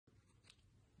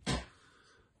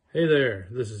Hey there,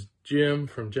 this is Jim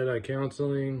from Jedi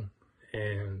Counseling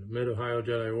and Mid-Ohio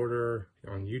Jedi Order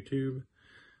on YouTube.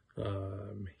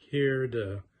 I'm here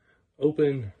to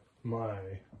open my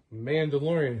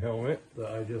Mandalorian helmet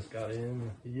that I just got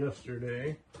in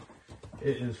yesterday.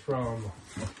 It is from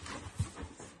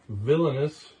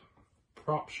Villainous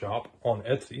Prop Shop on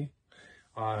Etsy.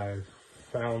 I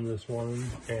found this one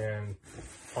and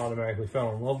automatically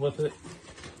fell in love with it,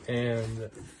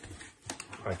 and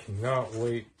I cannot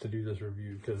wait to do this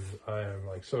review because I am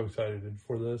so excited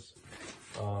for this.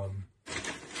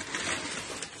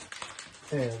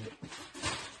 And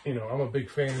you know, I'm a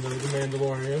big fan of the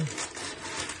Mandalorian,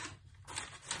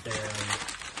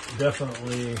 and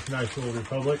definitely Nice Little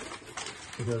Republic,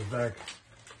 because back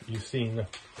you've seen,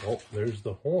 well, there's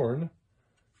the horn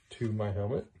to my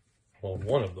helmet. Well,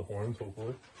 one of the horns,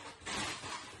 hopefully.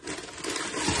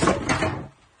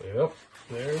 Yep.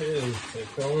 There it is. It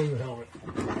fell in the helmet.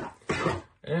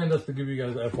 And just to give you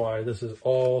guys FYI, this is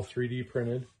all 3D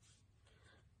printed.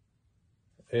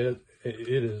 It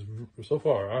is, so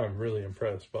far, I'm really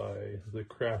impressed by the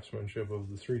craftsmanship of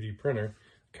the 3D printer.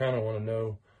 Kind of want to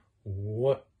know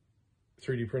what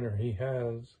 3D printer he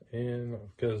has, and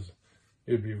because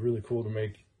it would be really cool to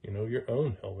make, you know, your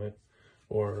own helmet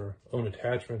or own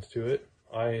attachments to it.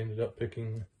 I ended up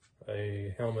picking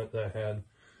a helmet that had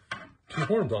 2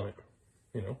 horns on it.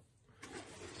 You know,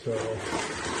 so,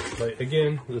 but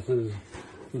again, this is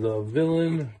the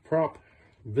Villainous Prop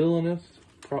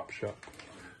Shop,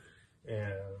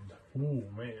 and oh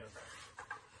man,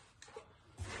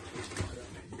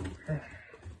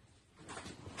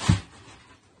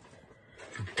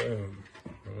 boom.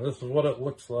 And this is what it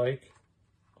looks like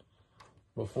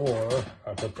before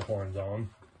I put the horns on.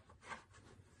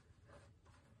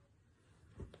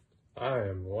 I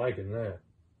am liking that.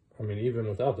 I mean, even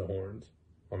without the horns.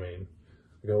 I mean,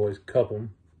 I can always cup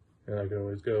them, and I can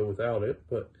always go without it.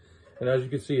 But, and as you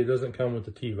can see, it doesn't come with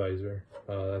the T-visor.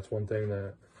 That's one thing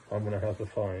that I'm going to have to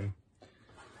find.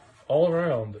 All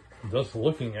around, just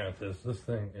looking at this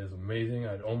thing is amazing.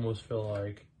 I'd almost feel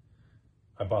like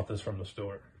I bought this from the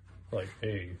store, like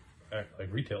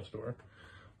retail store.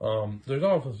 There's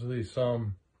obviously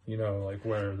some, you know, like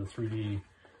where the 3D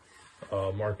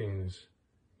markings,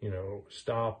 you know,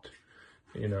 stopped,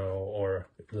 you know, or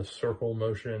the circle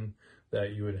motion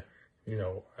that you would, you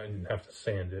know, I didn't have to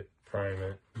sand it, prime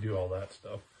it, do all that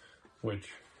stuff, which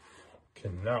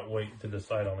cannot wait to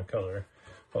decide on a color.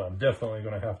 But I'm definitely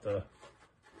going to have to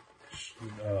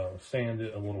sand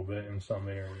it a little bit in some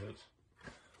areas.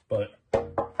 But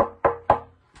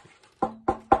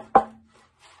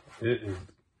it is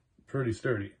pretty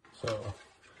sturdy, so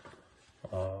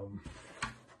I'm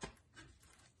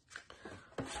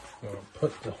gonna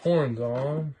put the horns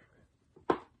on.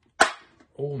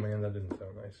 Oh man, that didn't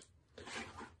sound nice.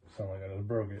 Sound like I just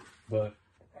broke it, but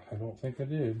I don't think I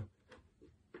did.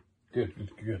 Good.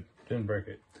 Didn't break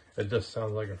it. It just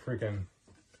sounds like a freaking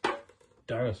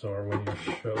dinosaur when you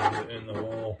shove it in the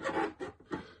wall.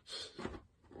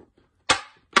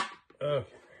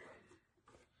 Okay.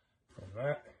 And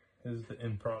that is the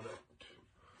end product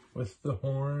with the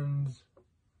horns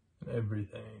and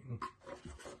everything.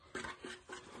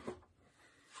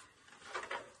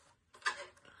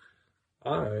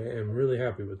 I am really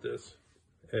happy with this.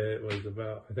 It was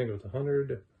about, I think it was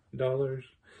 $100,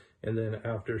 and then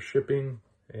after shipping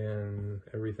and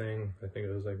everything, I think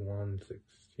it was like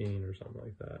 $116 or something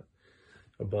like that.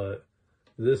 But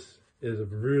this is a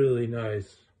really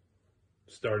nice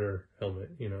starter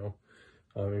helmet, you know.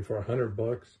 I mean, for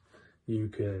 $100, you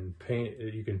can paint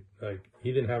it. You can, like,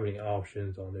 he didn't have any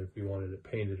options on if you wanted it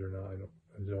painted or not. I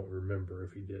don't remember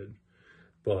if he did,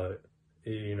 but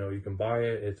you know, you can buy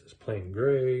it. It's just plain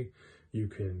gray. You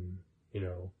can, you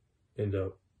know, end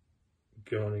up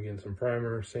going and getting some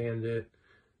primer, sand it,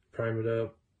 prime it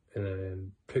up, and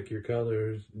then pick your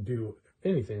colors, do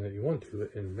anything that you want to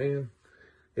it. And man,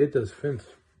 it does fit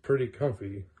pretty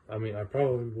comfy. I mean, I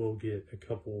probably will get a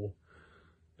couple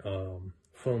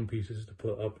foam pieces to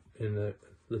put up in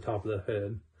the top of the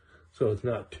head, so it's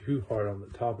not too hard on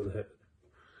the top of the head.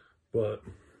 But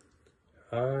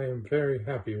I am very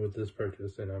happy with this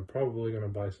purchase, and I'm probably going to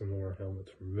buy some more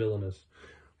helmets from Villainous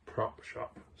Prop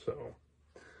Shop. So,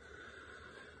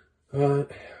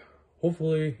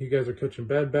 hopefully you guys are catching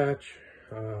Bad Batch.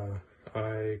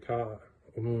 I caught,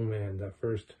 oh man, that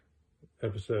first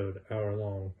episode, hour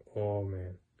long. Oh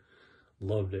man,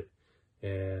 loved it.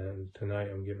 And tonight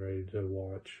I'm getting ready to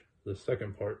watch the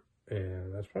second part,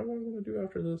 and that's probably what I'm going to do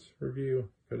after this review.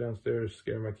 Go downstairs,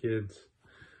 scare my kids.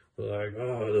 Like,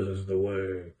 oh, this is the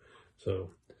way. So,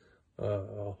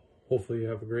 hopefully you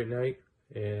have a great night,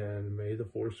 and may the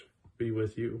force be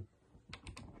with you.